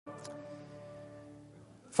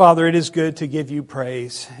Father, it is good to give you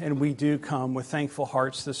praise, and we do come with thankful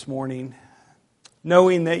hearts this morning,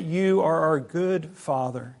 knowing that you are our good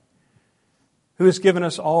Father, who has given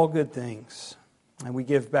us all good things, and we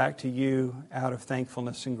give back to you out of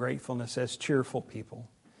thankfulness and gratefulness as cheerful people.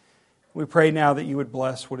 We pray now that you would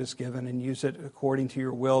bless what is given and use it according to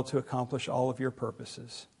your will to accomplish all of your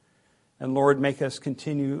purposes. And Lord, make us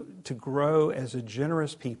continue to grow as a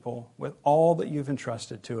generous people with all that you've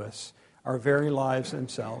entrusted to us, our very lives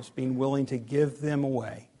themselves, being willing to give them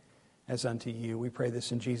away as unto you. We pray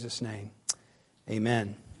this in Jesus' name.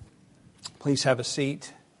 Amen. Please have a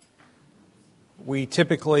seat. We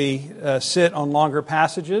typically sit on longer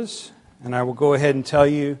passages, and I will go ahead and tell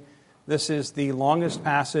you this is the longest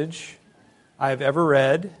passage I have ever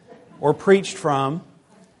read or preached from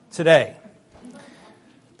today.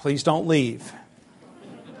 Please don't leave.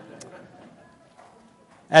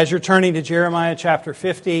 As you're turning to Jeremiah chapter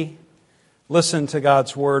 50, listen to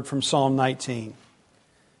God's word from Psalm 19.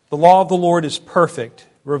 The law of the Lord is perfect,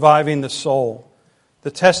 reviving the soul.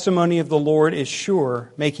 The testimony of the Lord is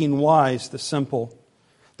sure, making wise the simple.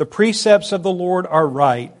 The precepts of the Lord are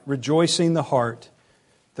right, rejoicing the heart.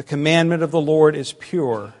 The commandment of the Lord is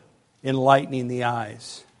pure, enlightening the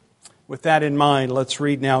eyes. With that in mind, let's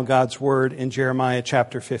read now God's word in Jeremiah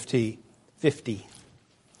chapter 50.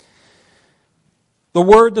 The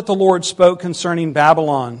word that the Lord spoke concerning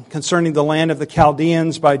Babylon, concerning the land of the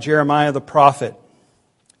Chaldeans by Jeremiah the prophet.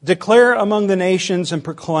 Declare among the nations and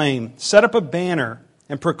proclaim, set up a banner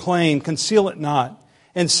and proclaim, conceal it not,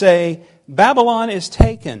 and say, Babylon is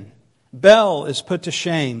taken, Bel is put to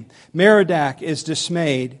shame, Merodach is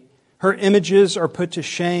dismayed, her images are put to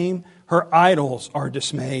shame, her idols are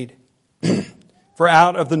dismayed. For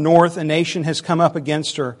out of the north a nation has come up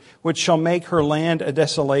against her, which shall make her land a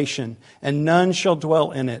desolation, and none shall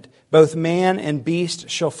dwell in it. Both man and beast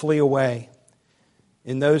shall flee away.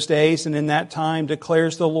 In those days and in that time,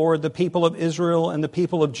 declares the Lord, the people of Israel and the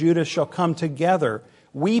people of Judah shall come together,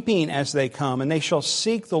 weeping as they come, and they shall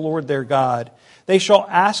seek the Lord their God. They shall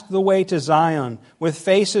ask the way to Zion, with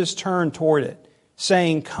faces turned toward it,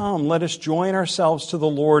 saying, Come, let us join ourselves to the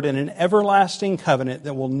Lord in an everlasting covenant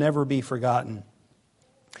that will never be forgotten.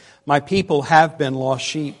 My people have been lost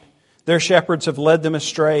sheep. Their shepherds have led them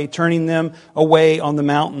astray, turning them away on the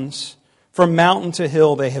mountains. From mountain to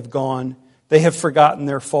hill they have gone. They have forgotten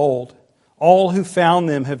their fold. All who found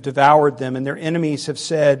them have devoured them, and their enemies have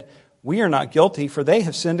said, We are not guilty, for they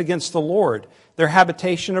have sinned against the Lord, their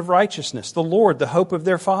habitation of righteousness, the Lord, the hope of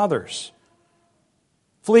their fathers.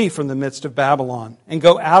 Flee from the midst of Babylon, and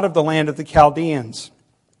go out of the land of the Chaldeans,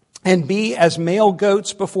 and be as male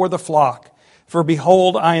goats before the flock. For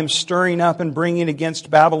behold, I am stirring up and bringing against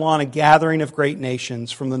Babylon a gathering of great nations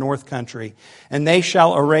from the north country, and they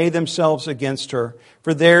shall array themselves against her,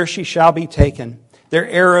 for there she shall be taken. Their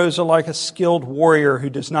arrows are like a skilled warrior who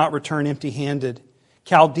does not return empty-handed.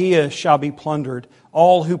 Chaldea shall be plundered.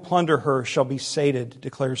 All who plunder her shall be sated,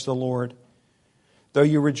 declares the Lord. Though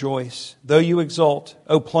you rejoice, though you exult,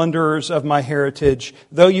 O plunderers of my heritage,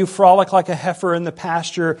 though you frolic like a heifer in the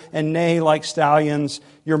pasture and neigh like stallions,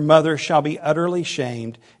 your mother shall be utterly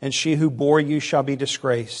shamed, and she who bore you shall be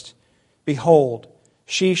disgraced. Behold,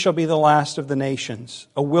 she shall be the last of the nations,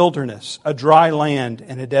 a wilderness, a dry land,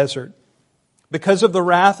 and a desert. Because of the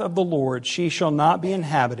wrath of the Lord, she shall not be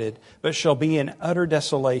inhabited, but shall be in utter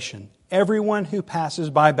desolation. Everyone who passes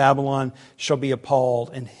by Babylon shall be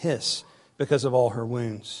appalled and hiss because of all her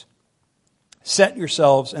wounds. Set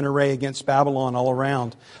yourselves in array against Babylon all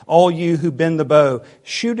around. All you who bend the bow,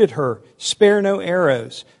 shoot at her, spare no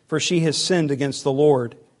arrows, for she has sinned against the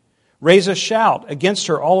Lord. Raise a shout against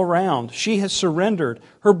her all around. She has surrendered.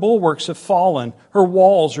 Her bulwarks have fallen. Her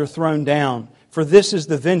walls are thrown down. For this is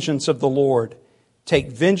the vengeance of the Lord.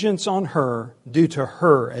 Take vengeance on her, do to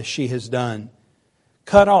her as she has done.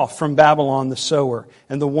 Cut off from Babylon the sower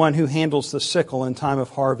and the one who handles the sickle in time of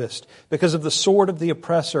harvest. Because of the sword of the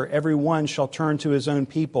oppressor, every one shall turn to his own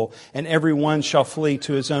people, and every one shall flee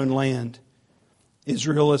to his own land.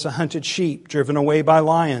 Israel is a hunted sheep, driven away by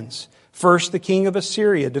lions. First the king of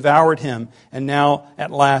Assyria devoured him, and now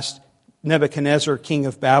at last Nebuchadnezzar, king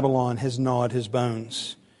of Babylon, has gnawed his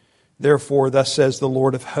bones. Therefore, thus says the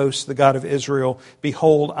Lord of hosts, the God of Israel,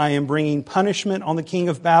 Behold, I am bringing punishment on the king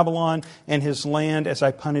of Babylon and his land as I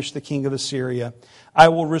punish the king of Assyria. I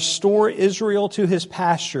will restore Israel to his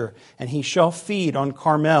pasture, and he shall feed on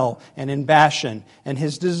Carmel and in Bashan, and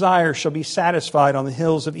his desire shall be satisfied on the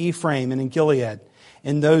hills of Ephraim and in Gilead.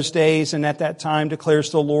 In those days and at that time, declares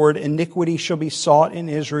the Lord, iniquity shall be sought in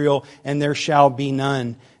Israel, and there shall be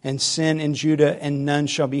none, and sin in Judah, and none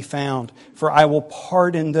shall be found. For I will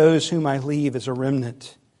pardon those whom I leave as a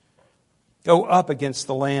remnant. Go up against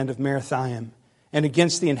the land of Merathaim and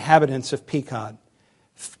against the inhabitants of Pekod.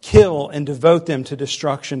 Kill and devote them to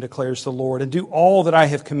destruction, declares the Lord, and do all that I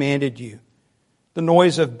have commanded you. The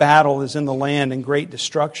noise of battle is in the land and great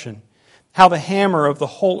destruction. How the hammer of the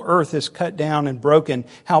whole earth is cut down and broken.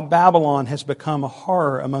 How Babylon has become a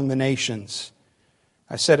horror among the nations.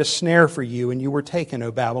 I set a snare for you, and you were taken,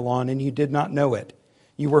 O Babylon, and you did not know it.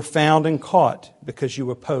 You were found and caught because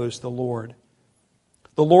you opposed the Lord.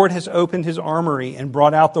 The Lord has opened his armory and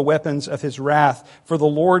brought out the weapons of his wrath, for the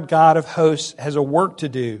Lord God of hosts has a work to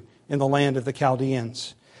do in the land of the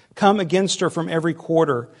Chaldeans. Come against her from every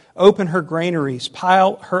quarter. Open her granaries,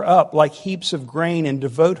 pile her up like heaps of grain, and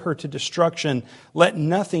devote her to destruction. Let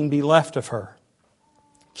nothing be left of her.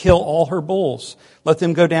 Kill all her bulls. Let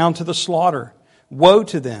them go down to the slaughter. Woe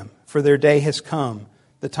to them, for their day has come,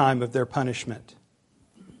 the time of their punishment.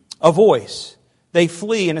 A voice. They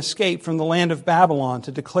flee and escape from the land of Babylon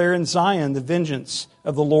to declare in Zion the vengeance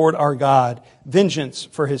of the Lord our God, vengeance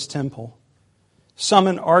for his temple.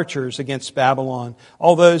 Summon archers against Babylon,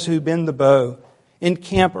 all those who bend the bow.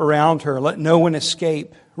 Encamp around her, let no one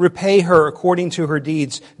escape. Repay her according to her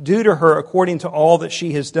deeds. Do to her according to all that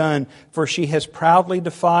she has done, for she has proudly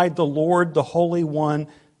defied the Lord, the Holy One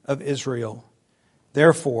of Israel.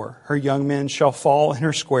 Therefore, her young men shall fall in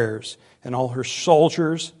her squares, and all her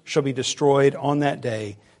soldiers shall be destroyed on that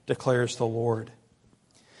day, declares the Lord.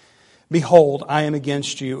 Behold, I am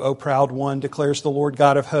against you, O proud one, declares the Lord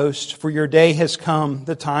God of hosts, for your day has come,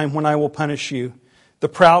 the time when I will punish you. The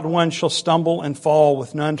proud one shall stumble and fall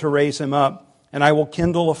with none to raise him up, and I will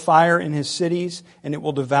kindle a fire in his cities, and it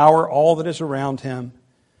will devour all that is around him.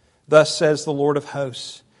 Thus says the Lord of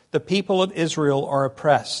hosts, the people of Israel are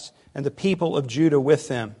oppressed, and the people of Judah with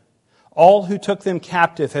them. All who took them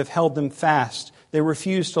captive have held them fast. They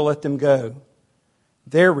refuse to let them go.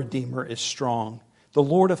 Their Redeemer is strong. The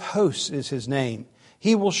Lord of hosts is his name.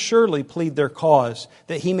 He will surely plead their cause,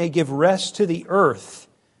 that he may give rest to the earth,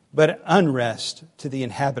 but unrest to the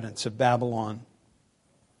inhabitants of Babylon.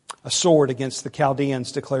 A sword against the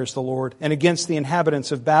Chaldeans, declares the Lord, and against the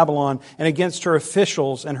inhabitants of Babylon, and against her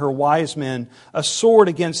officials and her wise men. A sword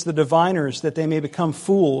against the diviners, that they may become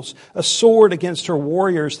fools. A sword against her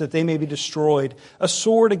warriors, that they may be destroyed. A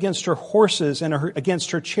sword against her horses and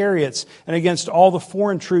against her chariots, and against all the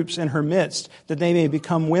foreign troops in her midst, that they may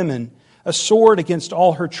become women. A sword against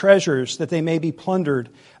all her treasures, that they may be plundered.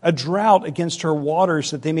 A drought against her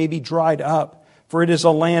waters, that they may be dried up. For it is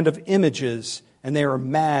a land of images, and they are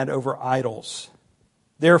mad over idols.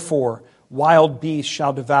 Therefore, wild beasts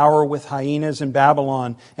shall devour with hyenas in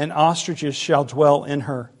Babylon, and ostriches shall dwell in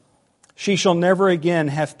her. She shall never again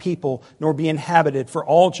have people, nor be inhabited for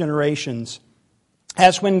all generations.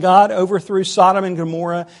 As when God overthrew Sodom and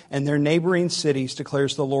Gomorrah and their neighboring cities,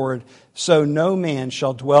 declares the Lord, so no man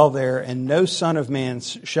shall dwell there, and no son of man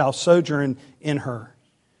shall sojourn in her.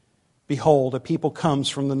 Behold, a people comes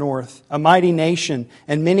from the north, a mighty nation,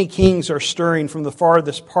 and many kings are stirring from the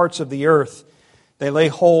farthest parts of the earth. They lay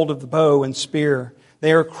hold of the bow and spear.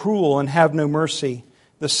 They are cruel and have no mercy.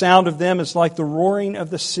 The sound of them is like the roaring of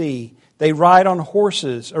the sea. They ride on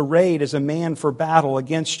horses, arrayed as a man for battle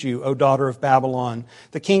against you, O daughter of Babylon.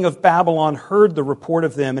 The king of Babylon heard the report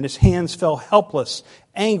of them, and his hands fell helpless.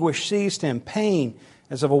 Anguish seized him, pain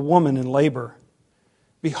as of a woman in labor.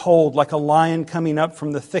 Behold, like a lion coming up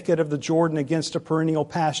from the thicket of the Jordan against a perennial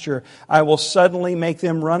pasture, I will suddenly make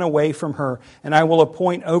them run away from her, and I will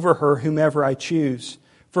appoint over her whomever I choose.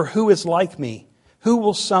 For who is like me? Who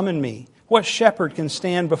will summon me? What shepherd can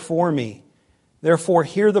stand before me? Therefore,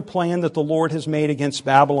 hear the plan that the Lord has made against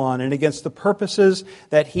Babylon and against the purposes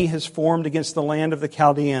that he has formed against the land of the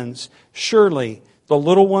Chaldeans. Surely the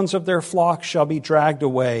little ones of their flock shall be dragged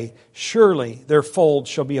away. Surely their folds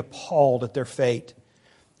shall be appalled at their fate.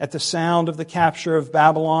 At the sound of the capture of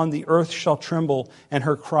Babylon, the earth shall tremble, and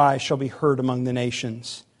her cry shall be heard among the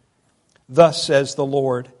nations. Thus says the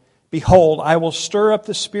Lord, behold, I will stir up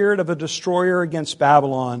the spirit of a destroyer against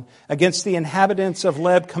Babylon, against the inhabitants of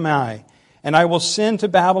Leb-Kamai, and I will send to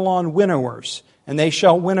Babylon winnowers, and they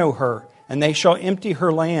shall winnow her, and they shall empty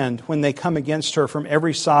her land when they come against her from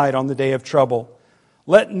every side on the day of trouble.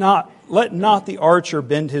 Let not the archer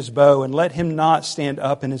bend his bow, and let him not stand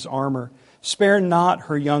up in his armor. Spare not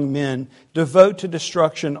her young men. Devote to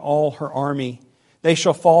destruction all her army. They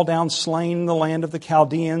shall fall down slain in the land of the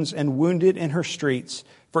Chaldeans and wounded in her streets.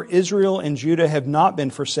 For Israel and Judah have not been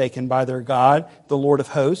forsaken by their God, the Lord of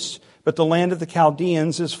hosts, but the land of the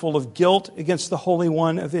Chaldeans is full of guilt against the Holy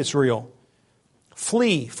One of Israel.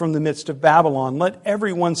 Flee from the midst of Babylon. Let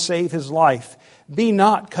everyone save his life. Be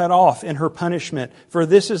not cut off in her punishment, for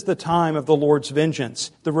this is the time of the Lord's vengeance,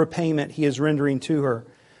 the repayment he is rendering to her.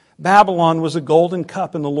 Babylon was a golden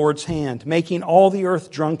cup in the Lord's hand, making all the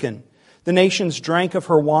earth drunken. The nations drank of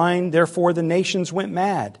her wine, therefore the nations went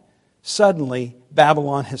mad. Suddenly,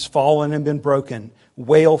 Babylon has fallen and been broken.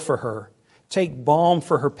 Wail for her. Take balm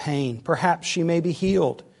for her pain. Perhaps she may be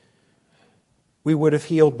healed. We would have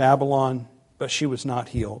healed Babylon, but she was not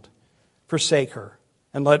healed. Forsake her,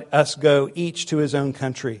 and let us go each to his own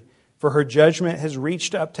country. For her judgment has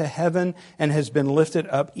reached up to heaven and has been lifted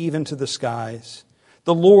up even to the skies.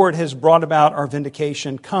 The Lord has brought about our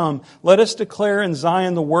vindication. Come, let us declare in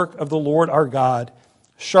Zion the work of the Lord our God.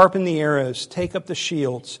 Sharpen the arrows, take up the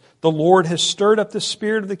shields. The Lord has stirred up the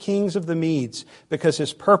spirit of the kings of the Medes, because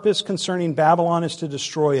his purpose concerning Babylon is to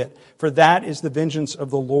destroy it. For that is the vengeance of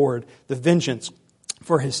the Lord, the vengeance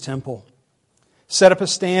for his temple. Set up a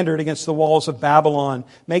standard against the walls of Babylon.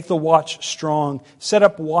 Make the watch strong. Set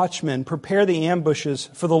up watchmen. Prepare the ambushes.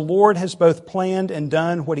 For the Lord has both planned and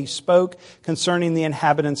done what he spoke concerning the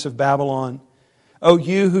inhabitants of Babylon. O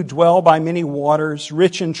you who dwell by many waters,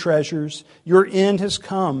 rich in treasures, your end has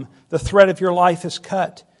come. The thread of your life is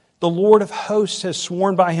cut. The Lord of hosts has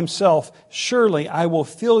sworn by himself, surely I will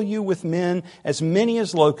fill you with men as many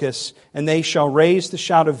as locusts, and they shall raise the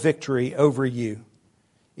shout of victory over you.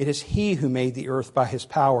 It is he who made the earth by his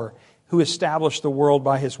power, who established the world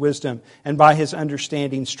by his wisdom, and by his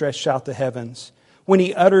understanding stretched out the heavens. When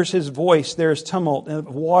he utters his voice, there is tumult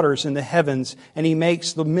of waters in the heavens, and he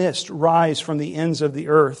makes the mist rise from the ends of the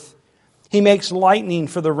earth. He makes lightning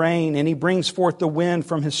for the rain, and he brings forth the wind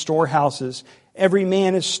from his storehouses. Every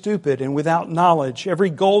man is stupid and without knowledge. Every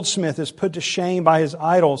goldsmith is put to shame by his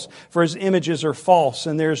idols, for his images are false,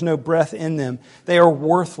 and there is no breath in them. They are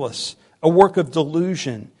worthless, a work of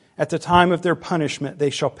delusion. At the time of their punishment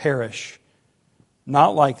they shall perish.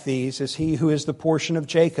 Not like these is he who is the portion of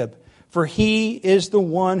Jacob. For he is the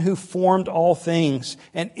one who formed all things,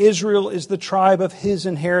 and Israel is the tribe of his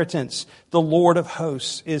inheritance. The Lord of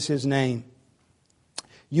hosts is his name.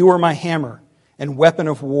 You are my hammer and weapon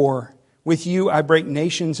of war. With you I break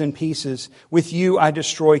nations in pieces. With you I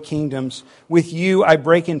destroy kingdoms. With you I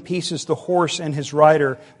break in pieces the horse and his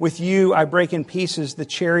rider. With you I break in pieces the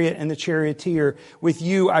chariot and the charioteer. With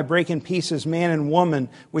you I break in pieces man and woman.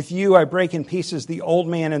 With you I break in pieces the old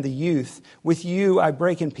man and the youth. With you I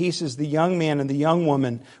break in pieces the young man and the young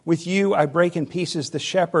woman. With you I break in pieces the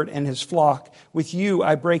shepherd and his flock. With you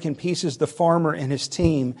I break in pieces the farmer and his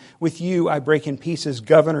team. With you I break in pieces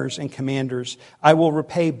governors and commanders. I will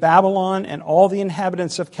repay Babylon and all the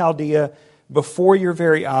inhabitants of Chaldea before your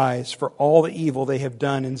very eyes for all the evil they have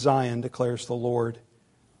done in Zion, declares the Lord.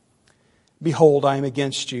 Behold, I am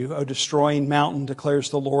against you, O destroying mountain, declares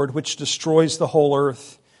the Lord, which destroys the whole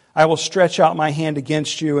earth. I will stretch out my hand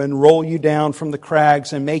against you and roll you down from the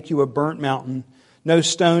crags and make you a burnt mountain. No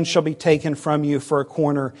stone shall be taken from you for a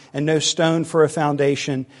corner, and no stone for a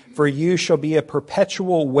foundation, for you shall be a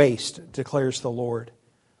perpetual waste, declares the Lord.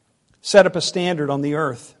 Set up a standard on the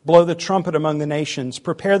earth. Blow the trumpet among the nations.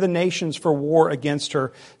 Prepare the nations for war against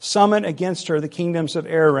her. Summon against her the kingdoms of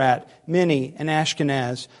Ararat, Minni, and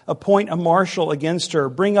Ashkenaz. Appoint a marshal against her.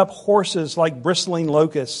 Bring up horses like bristling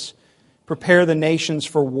locusts. Prepare the nations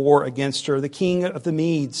for war against her. The king of the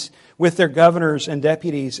Medes, with their governors and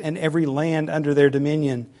deputies, and every land under their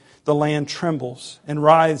dominion. The land trembles and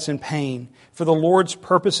writhes in pain. For the Lord's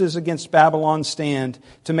purposes against Babylon stand,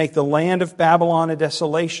 to make the land of Babylon a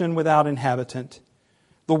desolation without inhabitant.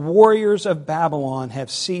 The warriors of Babylon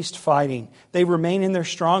have ceased fighting. They remain in their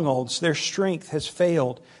strongholds. Their strength has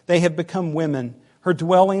failed. They have become women. Her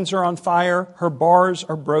dwellings are on fire. Her bars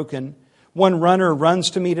are broken. One runner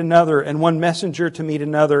runs to meet another, and one messenger to meet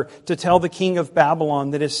another, to tell the king of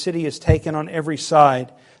Babylon that his city is taken on every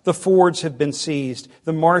side. The fords have been seized,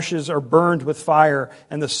 the marshes are burned with fire,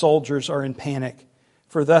 and the soldiers are in panic.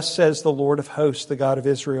 For thus says the Lord of hosts, the God of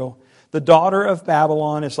Israel, the daughter of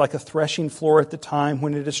Babylon is like a threshing floor at the time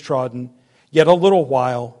when it is trodden. Yet a little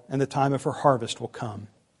while, and the time of her harvest will come.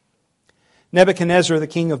 Nebuchadnezzar, the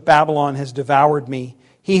king of Babylon, has devoured me.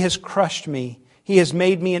 He has crushed me. He has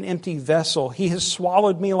made me an empty vessel. He has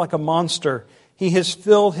swallowed me like a monster. He has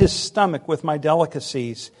filled his stomach with my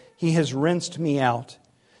delicacies. He has rinsed me out.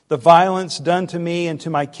 The violence done to me and to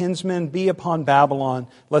my kinsmen be upon Babylon,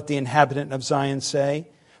 let the inhabitant of Zion say.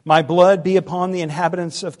 My blood be upon the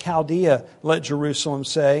inhabitants of Chaldea, let Jerusalem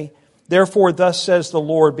say. Therefore thus says the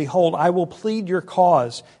Lord, behold, I will plead your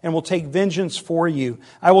cause and will take vengeance for you.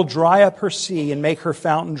 I will dry up her sea and make her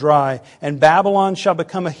fountain dry, and Babylon shall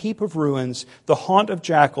become a heap of ruins, the haunt of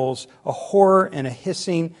jackals, a horror and a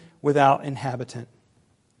hissing without inhabitant.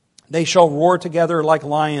 They shall roar together like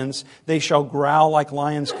lions. They shall growl like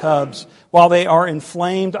lions' cubs. While they are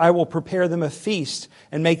inflamed, I will prepare them a feast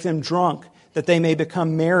and make them drunk. that they may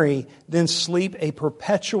become merry, then sleep a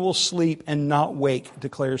perpetual sleep and not wake,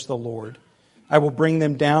 declares the Lord. I will bring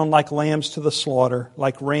them down like lambs to the slaughter,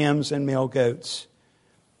 like rams and male goats.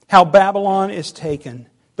 How Babylon is taken,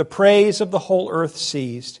 the praise of the whole earth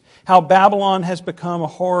seized. How Babylon has become a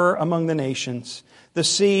horror among the nations. The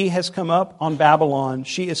sea has come up on Babylon.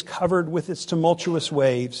 She is covered with its tumultuous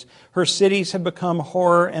waves. Her cities have become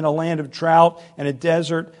horror and a land of drought and a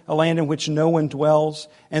desert, a land in which no one dwells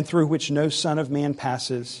and through which no son of man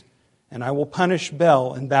passes. And I will punish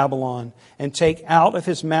Bel in Babylon and take out of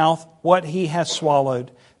his mouth what he has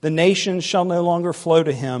swallowed. The nations shall no longer flow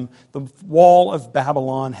to him. The wall of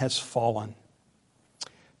Babylon has fallen.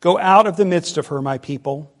 Go out of the midst of her, my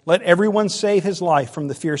people. Let everyone save his life from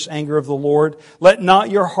the fierce anger of the Lord. Let not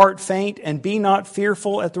your heart faint, and be not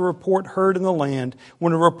fearful at the report heard in the land,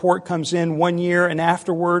 when a report comes in 1 year, and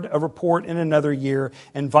afterward a report in another year,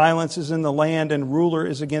 and violence is in the land, and ruler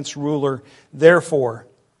is against ruler. Therefore,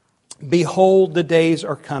 behold, the days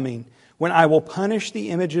are coming, when I will punish the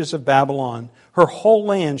images of Babylon. Her whole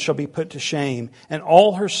land shall be put to shame, and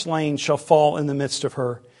all her slain shall fall in the midst of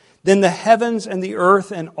her. Then the heavens and the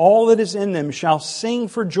earth and all that is in them shall sing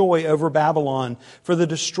for joy over Babylon, for the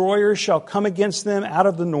destroyers shall come against them out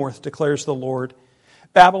of the north, declares the Lord.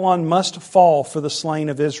 Babylon must fall for the slain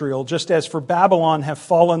of Israel, just as for Babylon have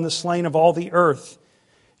fallen the slain of all the earth.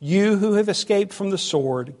 You who have escaped from the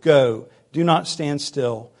sword, go, do not stand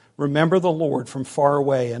still. Remember the Lord from far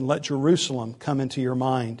away, and let Jerusalem come into your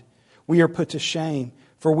mind. We are put to shame,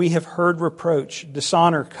 for we have heard reproach.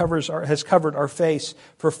 Dishonor has covered our face,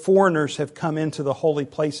 for foreigners have come into the holy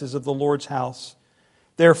places of the Lord's house.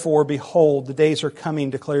 Therefore, behold, the days are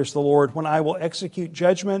coming, declares the Lord, when I will execute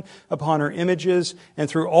judgment upon her images, and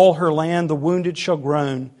through all her land the wounded shall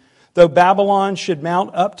groan. Though Babylon should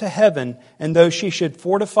mount up to heaven, and though she should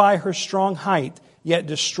fortify her strong height, yet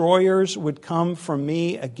destroyers would come from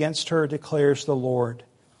me against her, declares the Lord.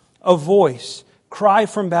 A voice, cry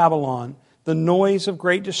from Babylon, the noise of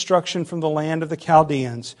great destruction from the land of the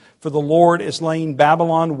Chaldeans. For the Lord is laying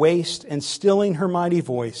Babylon waste and stilling her mighty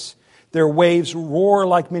voice. Their waves roar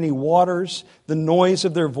like many waters. The noise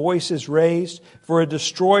of their voice is raised. For a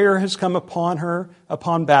destroyer has come upon her,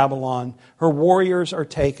 upon Babylon. Her warriors are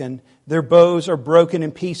taken. Their bows are broken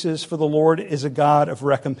in pieces, for the Lord is a God of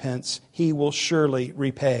recompense. He will surely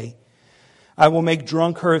repay. I will make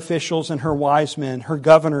drunk her officials and her wise men, her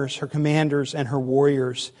governors, her commanders, and her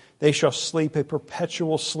warriors. They shall sleep a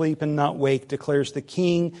perpetual sleep and not wake, declares the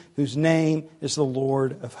King, whose name is the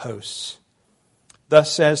Lord of hosts.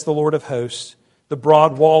 Thus says the Lord of hosts, the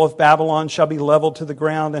broad wall of Babylon shall be leveled to the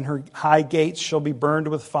ground, and her high gates shall be burned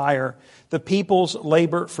with fire. The peoples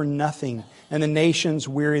labor for nothing, and the nations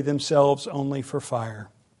weary themselves only for fire.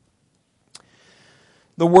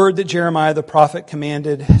 The word that Jeremiah the prophet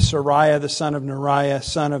commanded Sariah the son of Neriah,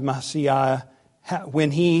 son of Maaseiah,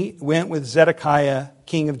 when he went with Zedekiah,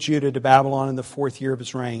 king of Judah, to Babylon in the 4th year of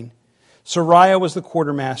his reign. Sariah was the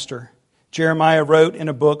quartermaster. Jeremiah wrote in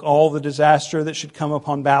a book all the disaster that should come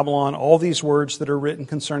upon Babylon, all these words that are written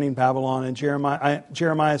concerning Babylon. And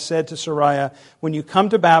Jeremiah said to Sariah, when you come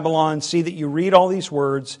to Babylon, see that you read all these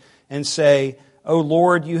words and say, O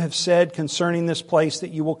Lord, you have said concerning this place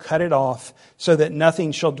that you will cut it off, so that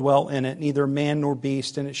nothing shall dwell in it, neither man nor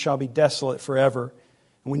beast, and it shall be desolate forever.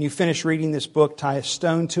 And when you finish reading this book, tie a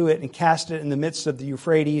stone to it and cast it in the midst of the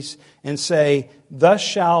Euphrates, and say, thus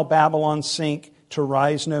shall Babylon sink to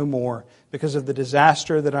rise no more, because of the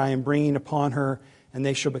disaster that I am bringing upon her, and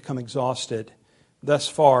they shall become exhausted. Thus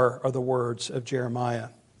far are the words of Jeremiah.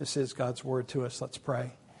 This is God's word to us. Let's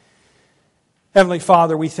pray. Heavenly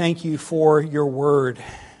Father, we thank you for your word,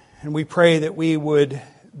 and we pray that we would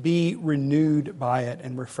be renewed by it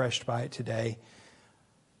and refreshed by it today.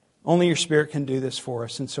 Only your Spirit can do this for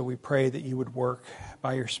us, and so we pray that you would work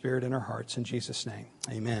by your Spirit in our hearts. In Jesus' name,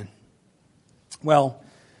 amen. Well,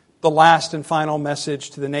 the last and final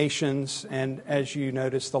message to the nations, and as you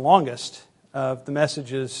notice, the longest of the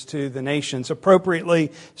messages to the nations,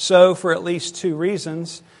 appropriately so for at least 2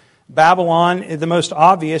 reasons. Babylon, the most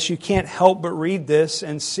obvious, you can't help but read this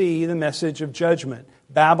and see the message of judgment.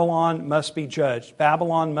 Babylon must be judged.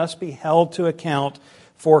 Babylon must be held to account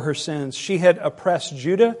for her sins. She had oppressed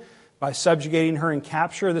Judah by subjugating her in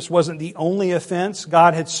capture. This wasn't the only offense.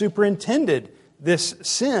 God had superintended this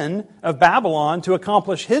sin of Babylon to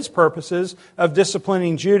accomplish His purposes of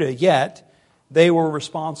disciplining Judah, yet they were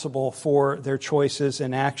responsible for their choices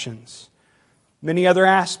and actions. Many other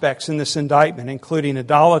aspects in this indictment, including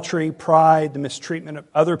idolatry, pride, the mistreatment of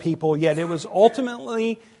other people, yet it was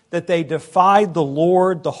ultimately that they defied the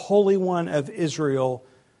Lord, the Holy One of Israel,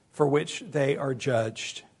 for which they are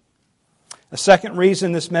judged. A second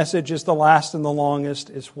reason this message is the last and the longest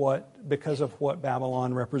is because of what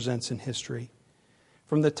Babylon represents in history.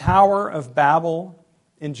 From the Tower of Babel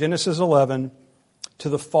in Genesis 11 to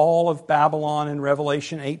the fall of Babylon in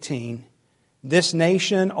Revelation 18, this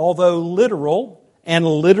nation, although literal and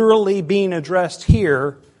literally being addressed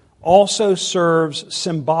here, also serves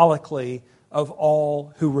symbolically of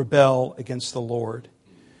all who rebel against the Lord.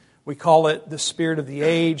 We call it the spirit of the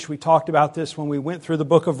age. We talked about this when we went through the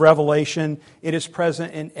book of Revelation. It is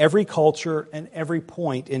present in every culture and every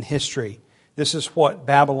point in history. This is what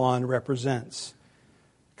Babylon represents.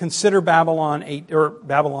 Consider Babylon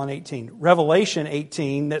 18, Revelation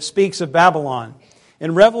 18 that speaks of Babylon.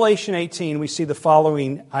 In Revelation 18, we see the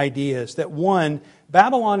following ideas. That one,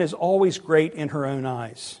 Babylon is always great in her own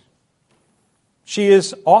eyes. She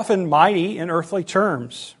is often mighty in earthly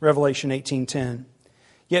terms, Revelation 18:10.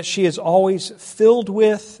 Yet she is always filled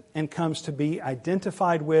with and comes to be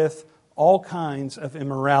identified with all kinds of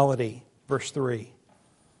immorality, verse 3.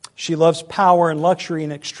 She loves power and luxury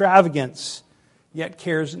and extravagance, yet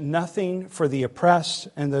cares nothing for the oppressed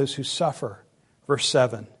and those who suffer, verse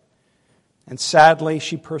 7. And sadly,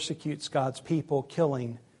 she persecutes God's people,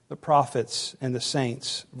 killing the prophets and the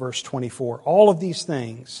saints, verse 24. All of these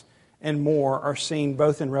things and more are seen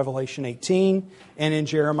both in Revelation 18 and in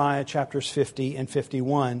Jeremiah chapters 50 and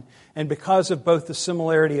 51. And because of both the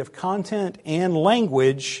similarity of content and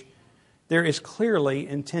language, there is clearly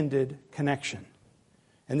intended connection.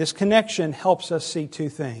 And this connection helps us see two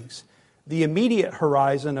things. The immediate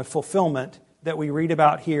horizon of fulfillment that we read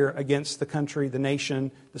about here against the country, the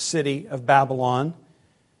nation, the city of Babylon,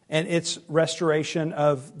 and its restoration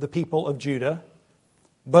of the people of Judah,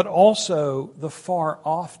 but also the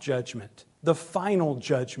far-off judgment, the final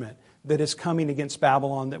judgment that is coming against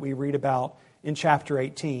Babylon that we read about in chapter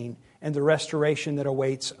 18, and the restoration that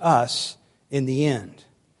awaits us in the end.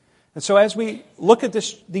 And so as we look at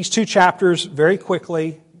these two chapters very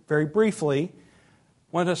quickly, very briefly,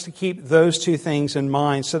 I want us to keep those two things in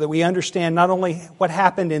mind so that we understand not only what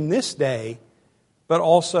happened in this day, but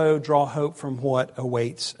also draw hope from what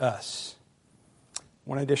awaits us.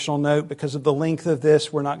 One additional note, because of the length of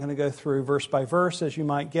this, we're not going to go through verse by verse, as you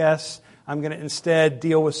might guess. I'm going to instead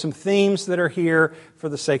deal with some themes that are here for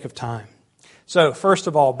the sake of time. So, first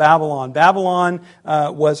of all, Babylon. Babylon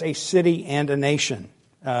was a city and a nation.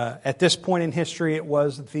 At this point in history, it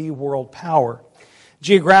was the world power.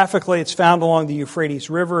 Geographically, it's found along the Euphrates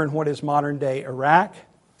River in what is modern-day Iraq.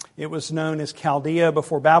 It was known as Chaldea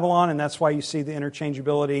before Babylon, and that's why you see the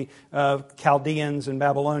interchangeability of Chaldeans and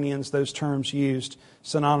Babylonians, those terms used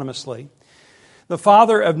synonymously. The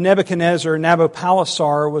father of Nebuchadnezzar,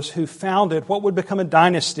 Nabopolassar, was who founded what would become a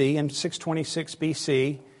dynasty in 626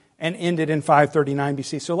 BC and ended in 539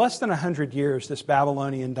 BC. So less than 100 years, this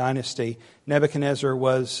Babylonian dynasty, Nebuchadnezzar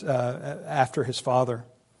was after his father.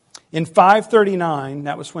 In 539,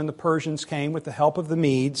 that was when the Persians came with the help of the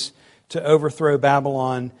Medes to overthrow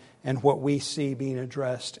Babylon and what we see being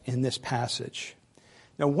addressed in this passage.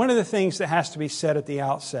 Now, one of the things that has to be said at the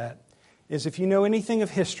outset is if you know anything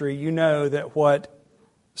of history, you know that what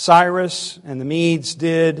Cyrus and the Medes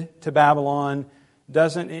did to Babylon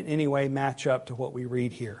doesn't in any way match up to what we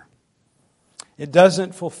read here. It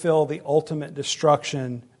doesn't fulfill the ultimate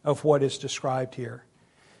destruction of what is described here.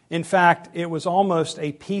 In fact, it was almost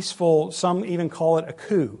a peaceful, some even call it a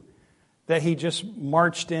coup, that he just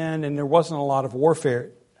marched in and there wasn't a lot of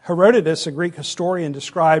warfare. Herodotus, a Greek historian,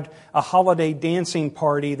 described a holiday dancing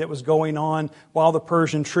party that was going on while the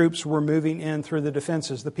Persian troops were moving in through the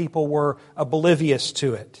defenses. The people were oblivious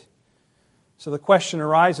to it. So the question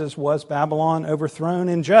arises, was Babylon overthrown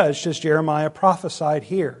and judged as Jeremiah prophesied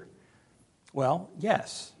here? Well,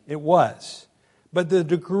 yes, it was. But the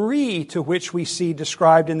degree to which we see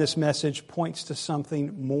described in this message points to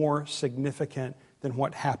something more significant than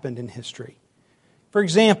what happened in history. For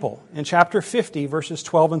example, in chapter 50, verses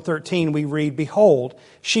 12 and 13, we read, "Behold,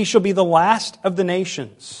 she shall be the last of the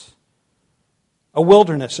nations, a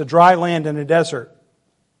wilderness, a dry land, and a desert.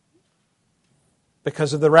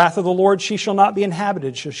 Because of the wrath of the Lord, she shall not be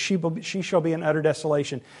inhabited. She shall be in utter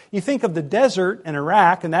desolation." You think of the desert in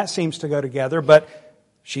Iraq, and that seems to go together, but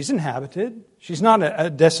she's inhabited. She's not a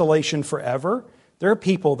desolation forever. There are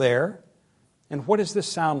people there. And what does this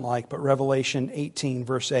sound like but Revelation 18,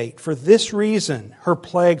 verse 8? "For this reason her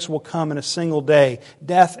plagues will come in a single day,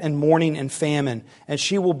 death and mourning and famine, and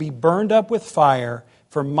she will be burned up with fire,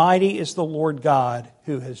 for mighty is the Lord God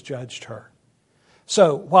who has judged her."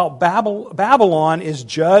 So, while Babylon is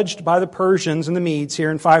judged by the Persians and the Medes here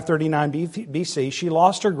in 539 BC, she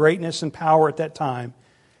lost her greatness and power at that time.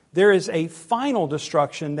 There is a final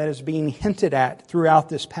destruction that is being hinted at throughout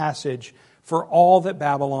this passage for all that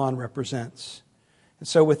Babylon represents. And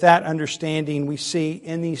so with that understanding, we see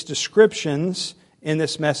in these descriptions in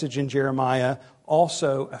this message in Jeremiah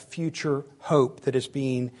also a future hope that is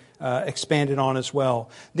being expanded on as well.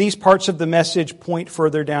 These parts of the message point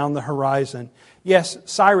further down the horizon. Yes,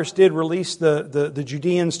 Cyrus did release the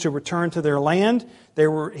Judeans to return to their land.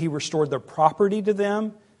 He restored their property to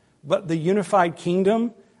them. But the unified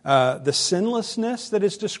kingdom, the sinlessness that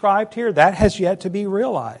is described here, that has yet to be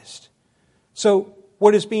realized. So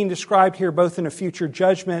what is being described here, both in a future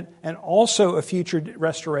judgment and also a future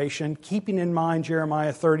restoration, keeping in mind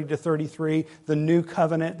Jeremiah 30 to 33, the new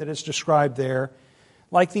covenant that is described there,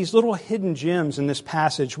 like these little hidden gems in this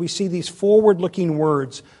passage, we see these forward-looking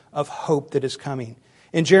words of hope that is coming.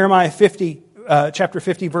 In Jeremiah chapter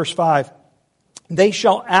 50, verse 5, they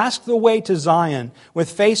shall ask the way to Zion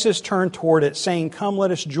with faces turned toward it, saying, come,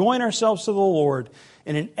 let us join ourselves to the Lord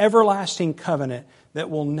in an everlasting covenant that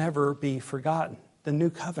will never be forgotten. The new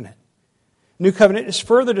covenant. New covenant is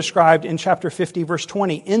further described in chapter 50, verse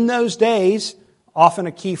 20. In those days, often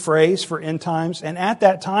a key phrase for end times, and at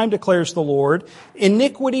that time, declares the Lord,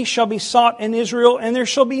 iniquity shall be sought in Israel, and there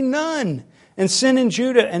shall be none. And sin in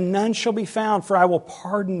Judah, and none shall be found, for I will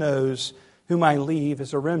pardon those whom I leave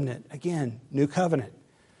as a remnant. Again, new covenant.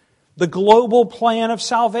 The global plan of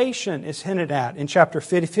salvation is hinted at in chapter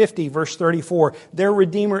 50, verse 34. Their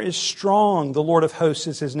Redeemer is strong, the Lord of hosts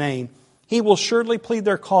is His name. He will surely plead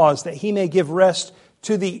their cause, that He may give rest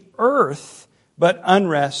to the earth, but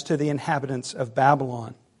unrest to the inhabitants of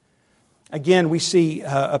Babylon. Again, we see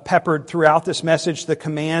peppered throughout this message the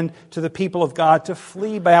command to the people of God to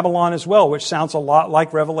flee Babylon as well, which sounds a lot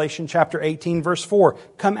like Revelation chapter 18, verse 4.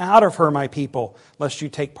 Come out of her, my people, lest you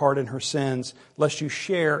take part in her sins, lest you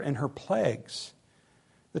share in her plagues.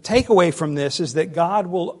 The takeaway from this is that God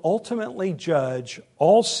will ultimately judge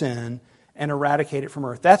all sin and eradicate it from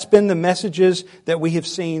earth. That's been the messages that we have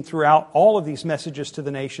seen throughout all of these messages to the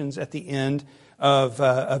nations at the end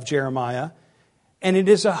of Jeremiah. And it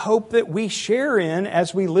is a hope that we share in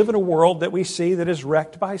as we live in a world that we see that is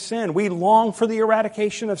wrecked by sin. We long for the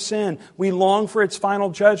eradication of sin. We long for its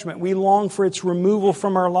final judgment. We long for its removal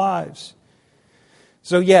from our lives.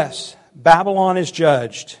 So yes, Babylon is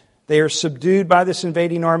judged. They are subdued by this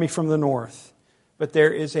invading army from the north. But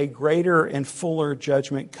there is a greater and fuller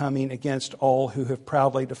judgment coming against all who have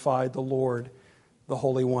proudly defied the Lord, the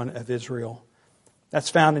Holy One of Israel. That's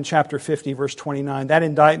found in chapter 50, verse 29. That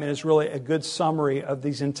indictment is really a good summary of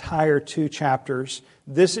these entire 2 chapters.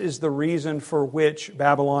 This is the reason for which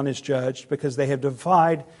Babylon is judged, because they have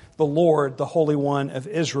defied the Lord, the Holy One of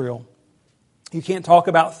Israel. You can't talk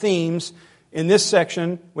about themes in this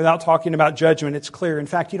section without talking about judgment. It's clear. In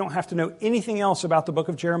fact, you don't have to know anything else about the book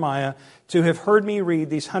of Jeremiah to have heard me read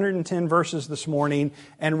these 110 verses this morning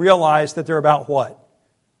and realize that they're about what?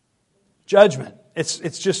 Judgment.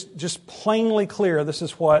 It's just plainly clear this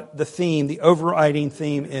is what the theme, the overriding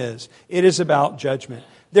theme is. It is about judgment.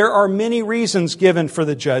 There are many reasons given for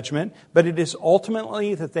the judgment, but it is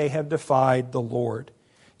ultimately that they have defied the Lord.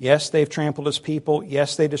 Yes, they've trampled His people.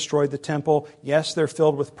 Yes, they destroyed the temple. Yes, they're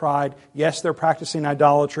filled with pride. Yes, they're practicing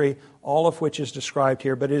idolatry, all of which is described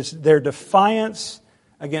here. But it is their defiance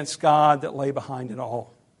against God that lay behind it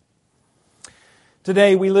all.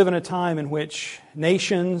 Today, we live in a time in which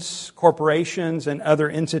nations, corporations, and other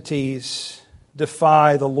entities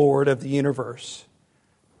defy the Lord of the universe.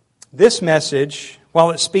 This message,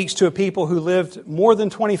 while it speaks to a people who lived more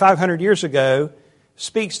than 2,500 years ago,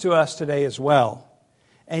 speaks to us today as well.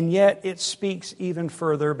 And yet, it speaks even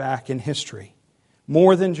further back in history,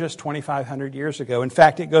 more than just 2,500 years ago. In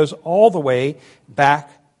fact, it goes all the way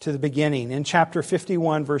back to the beginning. In chapter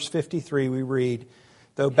 51, verse 53, we read,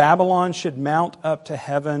 though Babylon should mount up to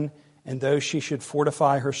heaven, and though she should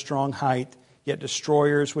fortify her strong height, yet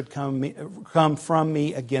destroyers would come from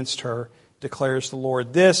me against her, declares the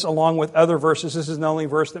Lord. This, along with other verses, this is the only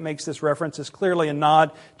verse that makes this reference, is clearly a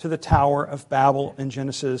nod to the Tower of Babel in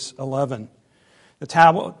Genesis 11. The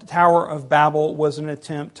Tower of Babel was an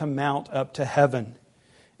attempt to mount up to heaven.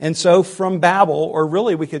 And so from Babel, or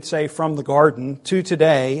really we could say from the garden, to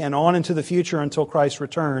today and on into the future until Christ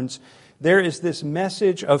returns, there is this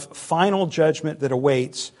message of final judgment that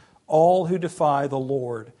awaits all who defy the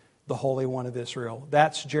Lord, the Holy One of Israel.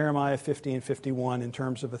 That's Jeremiah 50 and 51 in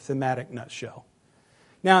terms of a thematic nutshell.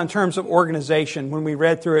 Now, in terms of organization, when we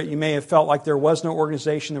read through it, you may have felt like there was no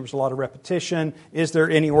organization. There was a lot of repetition. Is there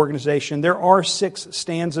any organization? There are 6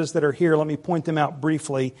 stanzas that are here. Let me point them out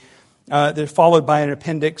briefly. They're followed by an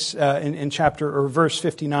appendix in chapter or verse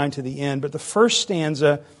 59 to the end. But the first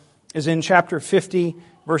stanza is in chapter 50,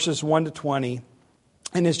 verses 1 to 20,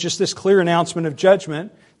 and is just this clear announcement of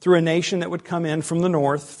judgment through a nation that would come in from the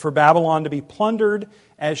north, for Babylon to be plundered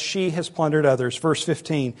as she has plundered others. Verse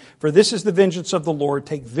 15, for this is the vengeance of the Lord.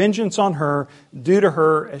 Take vengeance on her, do to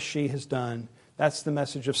her as she has done. That's the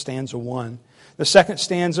message of stanza 1. The second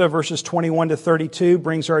stanza, verses 21 to 32,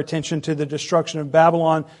 brings our attention to the destruction of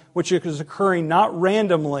Babylon, which is occurring not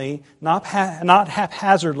randomly, not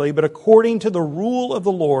haphazardly, but according to the rule of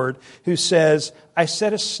the Lord, who says, I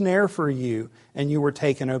set a snare for you, and you were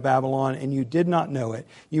taken, O Babylon, and you did not know it.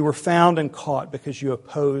 You were found and caught because you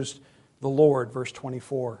opposed the Lord. Verse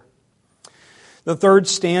 24. The third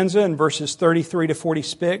stanza in verses 33 to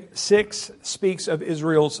 46 speaks of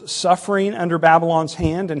Israel's suffering under Babylon's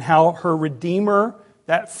hand and how her Redeemer,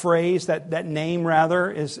 that phrase, that name rather,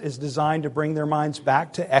 is designed to bring their minds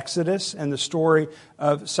back to Exodus and the story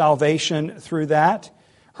of salvation through that.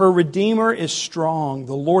 Her Redeemer is strong.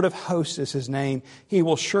 The Lord of hosts is His name. He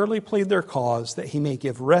will surely plead their cause that He may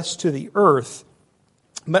give rest to the earth,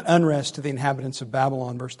 but unrest to the inhabitants of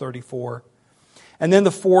Babylon. Verse 34. And then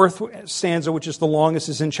the fourth stanza, which is the longest,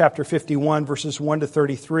 is in chapter 51, verses 1 to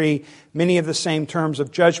 33. Many of the same terms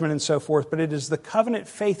of judgment and so forth, but it is the covenant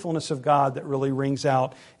faithfulness of God that really rings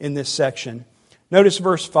out in this section. Notice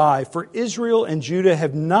verse 5, for Israel and Judah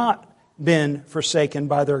have not been forsaken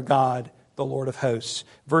by their God, the Lord of hosts.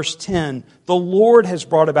 Verse 10, the Lord has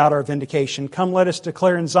brought about our vindication. Come, let us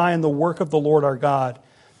declare in Zion the work of the Lord our God.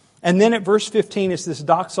 And then at verse 15 is this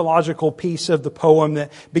doxological piece of the poem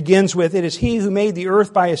that begins with, it is He who made the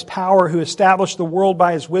earth by His power, who established the world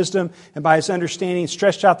by His wisdom and by His understanding,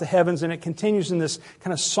 stretched out the heavens. And it continues in this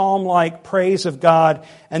kind of psalm-like praise of God.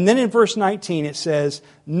 And then in verse 19 it says,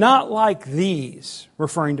 not like these,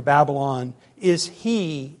 referring to Babylon, is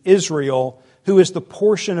He, Israel, who is the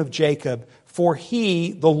portion of Jacob. For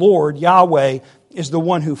He, the Lord, Yahweh, is the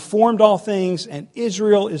one who formed all things, and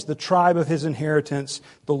Israel is the tribe of His inheritance.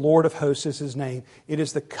 The Lord of hosts is His name. It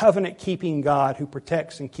is the covenant-keeping God who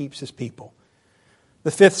protects and keeps His people.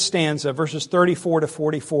 The fifth stanza, verses 34 to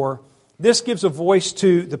 44. This gives a voice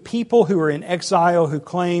to the people who are in exile, who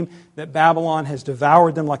claim that Babylon has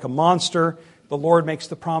devoured them like a monster. The Lord makes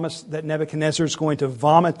the promise that Nebuchadnezzar is going to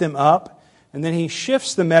vomit them up. And then He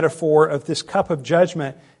shifts the metaphor of this cup of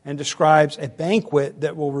judgment and describes a banquet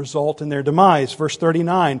that will result in their demise. Verse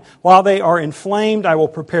 39, while they are inflamed, I will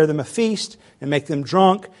prepare them a feast and make them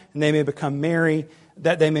drunk, and they may become merry,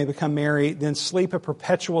 then sleep a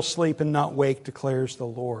perpetual sleep and not wake, declares the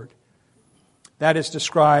Lord. That is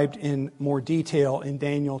described in more detail in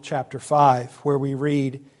Daniel chapter 5, where we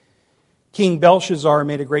read, King Belshazzar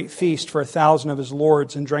made a great feast for 1,000 of his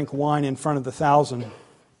lords and drank wine in front of the 1,000.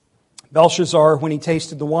 Belshazzar, when he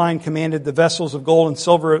tasted the wine, commanded the vessels of gold and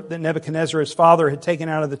silver that Nebuchadnezzar his father had taken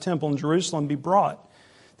out of the temple in Jerusalem be brought,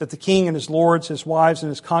 that the king and his lords, his wives, and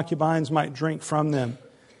his concubines might drink from them.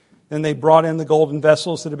 Then they brought in the golden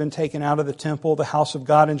vessels that had been taken out of the temple, the house of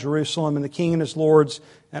God in Jerusalem, and the king and his lords,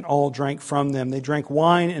 and all drank from them. They drank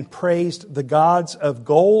wine and praised the gods of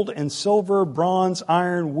gold and silver, bronze,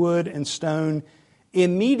 iron, wood, and stone.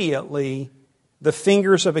 Immediately the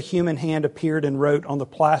fingers of a human hand appeared and wrote on the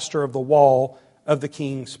plaster of the wall of the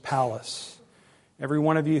king's palace. Every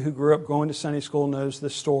one of you who grew up going to Sunday school knows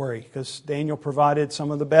this story, because Daniel provided some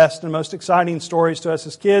of the best and most exciting stories to us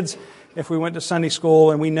as kids if we went to Sunday school,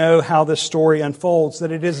 and we know how this story unfolds,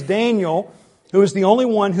 that it is Daniel who is the only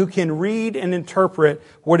one who can read and interpret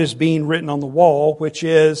what is being written on the wall, which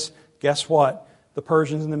is, guess what? The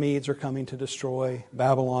Persians and the Medes are coming to destroy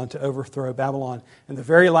Babylon, to overthrow Babylon. And the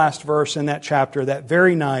very last verse in that chapter, that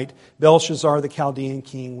very night, Belshazzar, the Chaldean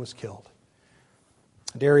king, was killed.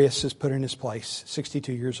 Darius is put in his place,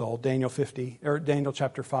 62 years old. Daniel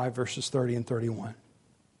chapter 5, verses 30 and 31.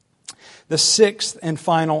 The sixth and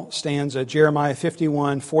final stanza, Jeremiah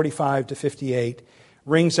 51, 45 to 58,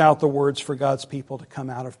 rings out the words for God's people to come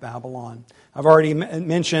out of Babylon. I've already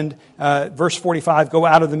mentioned verse 45, go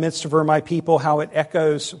out of the midst of her, my people, how it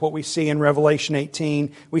echoes what we see in Revelation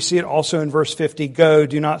 18. We see it also in verse 50, go,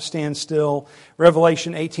 do not stand still.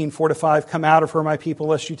 Revelation 18, 4-5, come out of her, my people,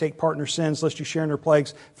 lest you take part in her sins, lest you share in her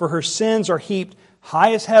plagues. For her sins are heaped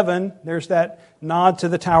high as heaven. There's that nod to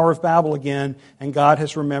the Tower of Babel again, and God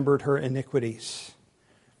has remembered her iniquities.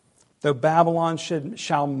 Though Babylon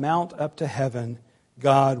shall mount up to heaven,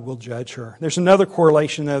 God will judge her. There's another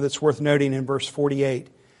correlation, though, that's worth noting in verse 48.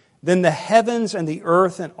 Then the heavens and the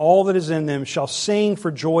earth and all that is in them shall sing for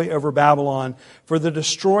joy over Babylon, for the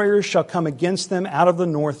destroyers shall come against them out of the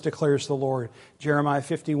north, declares the Lord. Jeremiah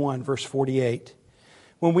 51, verse 48.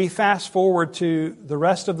 When we fast forward to the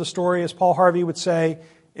rest of the story, as Paul Harvey would say,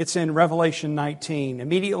 It's in Revelation 19.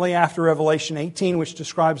 Immediately after Revelation 18, which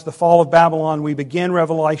describes the fall of Babylon, we begin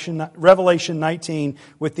Revelation 19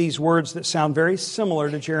 with these words that sound very similar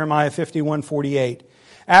to Jeremiah 51:48.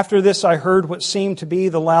 After this I heard what seemed to be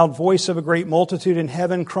the loud voice of a great multitude in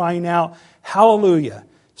heaven crying out, Hallelujah!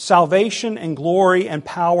 Salvation and glory and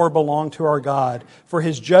power belong to our God, for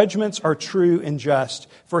His judgments are true and just.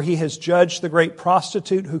 For He has judged the great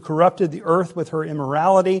prostitute who corrupted the earth with her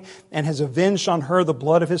immorality and has avenged on her the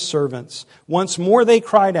blood of His servants. Once more they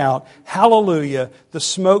cried out, Hallelujah! The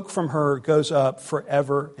smoke from her goes up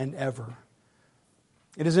forever and ever.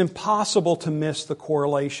 It is impossible to miss the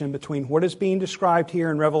correlation between what is being described here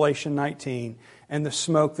in Revelation 19 and the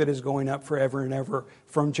smoke that is going up forever and ever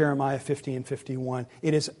from Jeremiah 50 and 51.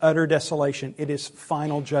 It is utter desolation. It is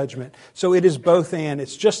final judgment. So it is both and.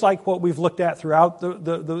 It's just like what we've looked at throughout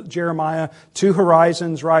the Jeremiah. Two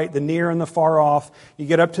horizons, right? The near and the far off. You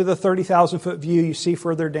get up to the 30,000-foot view, you see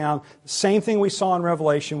further down. Same thing we saw in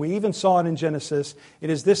Revelation. We even saw it in Genesis. It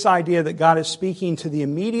is this idea that God is speaking to the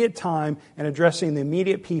immediate time and addressing the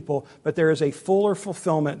immediate people, but there is a fuller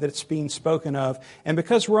fulfillment that's being spoken of. And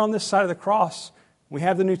because we're on this side of the cross, we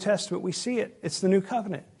have the New Testament, we see it. It's the New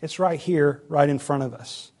Covenant. It's right here, right in front of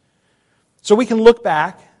us. So we can look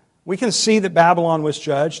back. We can see that Babylon was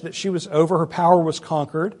judged, that she was over, her power was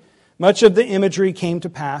conquered. Much of the imagery came to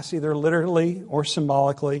pass, either literally or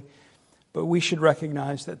symbolically. But we should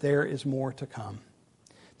recognize that there is more to come.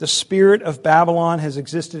 The spirit of Babylon has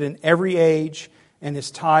existed in every age and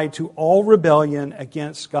is tied to all rebellion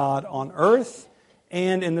against God on earth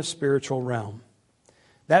and in the spiritual realm.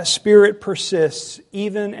 That spirit persists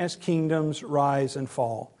even as kingdoms rise and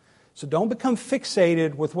fall. So don't become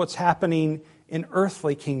fixated with what's happening in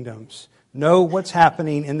earthly kingdoms. Know what's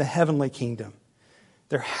happening in the heavenly kingdom.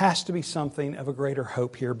 There has to be something of a greater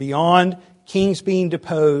hope here. Beyond kings being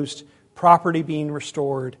deposed, property being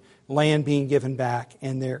restored, land being given back.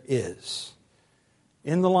 And there is.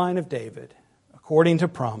 In the line of David, according to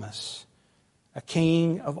promise, a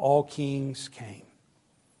king of all kings came.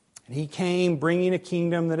 And He came bringing a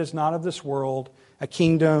kingdom that is not of this world, a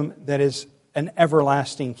kingdom that is an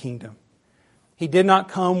everlasting kingdom. He did not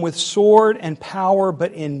come with sword and power,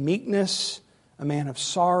 but in meekness, a man of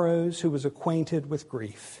sorrows who was acquainted with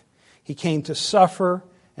grief. He came to suffer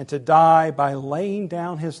and to die by laying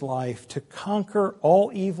down His life to conquer all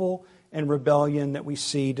evil and rebellion that we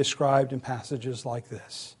see described in passages like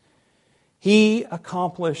this. He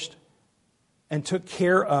accomplished and took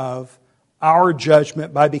care of our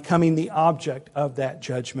judgment by becoming the object of that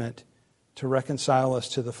judgment to reconcile us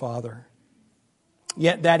to the Father.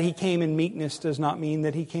 Yet that He came in meekness does not mean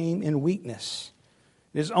that He came in weakness.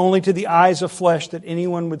 It is only to the eyes of flesh that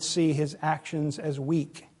anyone would see His actions as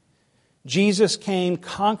weak. Jesus came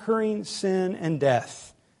conquering sin and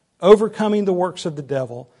death, overcoming the works of the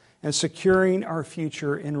devil, and securing our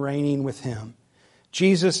future in reigning with Him.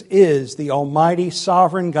 Jesus is the Almighty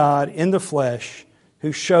Sovereign God in the flesh,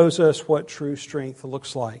 who shows us what true strength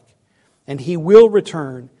looks like. And He will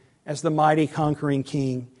return as the mighty conquering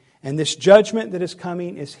King. And this judgment that is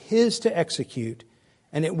coming is His to execute.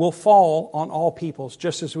 And it will fall on all peoples,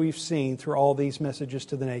 just as we've seen through all these messages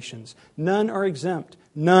to the nations. None are exempt.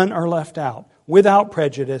 None are left out. Without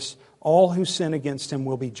prejudice, all who sin against Him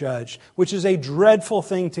will be judged, which is a dreadful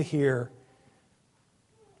thing to hear.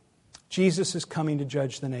 Jesus is coming to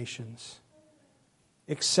judge the nations,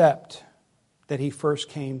 except that He first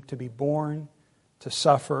came to be born, to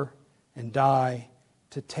suffer, and die,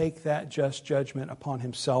 to take that just judgment upon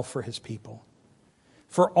Himself for His people.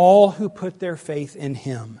 For all who put their faith in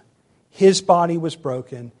Him, His body was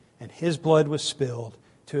broken and His blood was spilled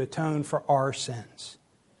to atone for our sins.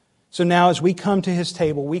 So now as we come to His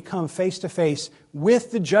table, we come face to face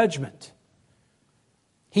with the judgment.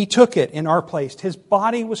 He took it in our place. His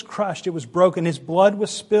body was crushed, it was broken, His blood was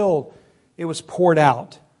spilled, it was poured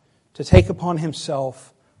out, to take upon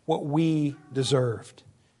Himself what we deserved.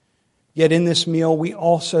 Yet in this meal we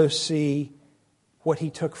also see what He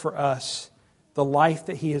took for us, the life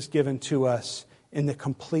that He has given to us in the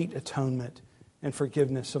complete atonement and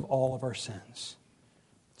forgiveness of all of our sins.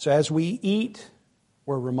 So as we eat,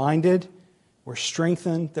 we're reminded, we're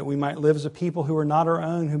strengthened that we might live as a people who are not our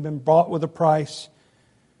own, who've been bought with a price.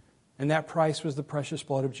 And that price was the precious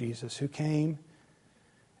blood of Jesus, who came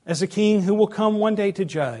as a king who will come one day to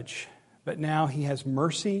judge, but now He has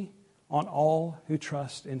mercy on all who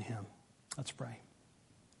trust in Him. Let's pray.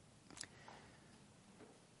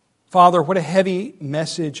 Father, what a heavy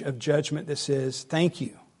message of judgment this is. Thank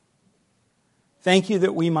You. Thank You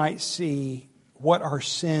that we might see what our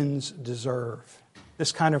sins deserve,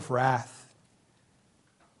 this kind of wrath.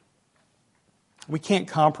 We can't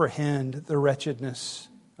comprehend the wretchedness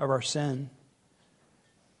of our sin.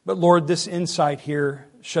 But Lord, this insight here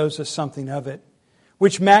shows us something of it,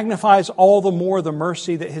 which magnifies all the more the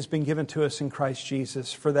mercy that has been given to us in Christ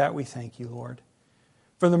Jesus. For that we thank you, Lord.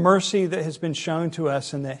 For the mercy that has been shown to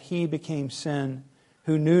us in that He became sin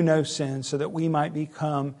who knew no sin, so that we might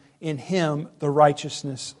become in Him the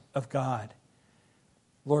righteousness of God.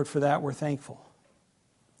 Lord, for that we're thankful.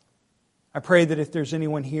 I pray that if there's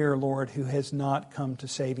anyone here, Lord, who has not come to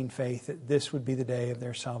saving faith, that this would be the day of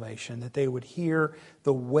their salvation, that they would hear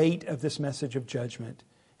the weight of this message of judgment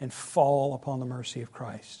and fall upon the mercy of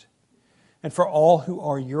Christ. And for all who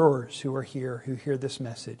are yours who are here, who hear this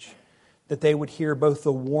message, that they would hear both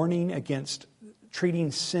the warning against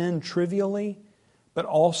treating sin trivially, but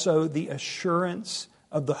also the assurance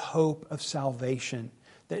of the hope of salvation.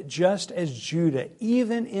 That just as Judah,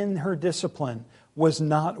 even in her discipline, was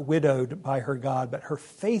not widowed by her God, but her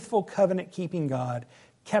faithful covenant-keeping God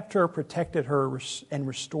kept her, protected her, and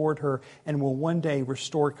restored her, and will one day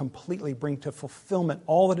restore completely, bring to fulfillment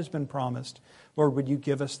all that has been promised. Lord, would you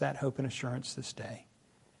give us that hope and assurance this day?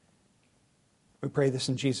 We pray this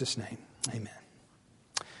in Jesus' name. Amen.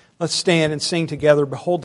 Let's stand and sing together. Behold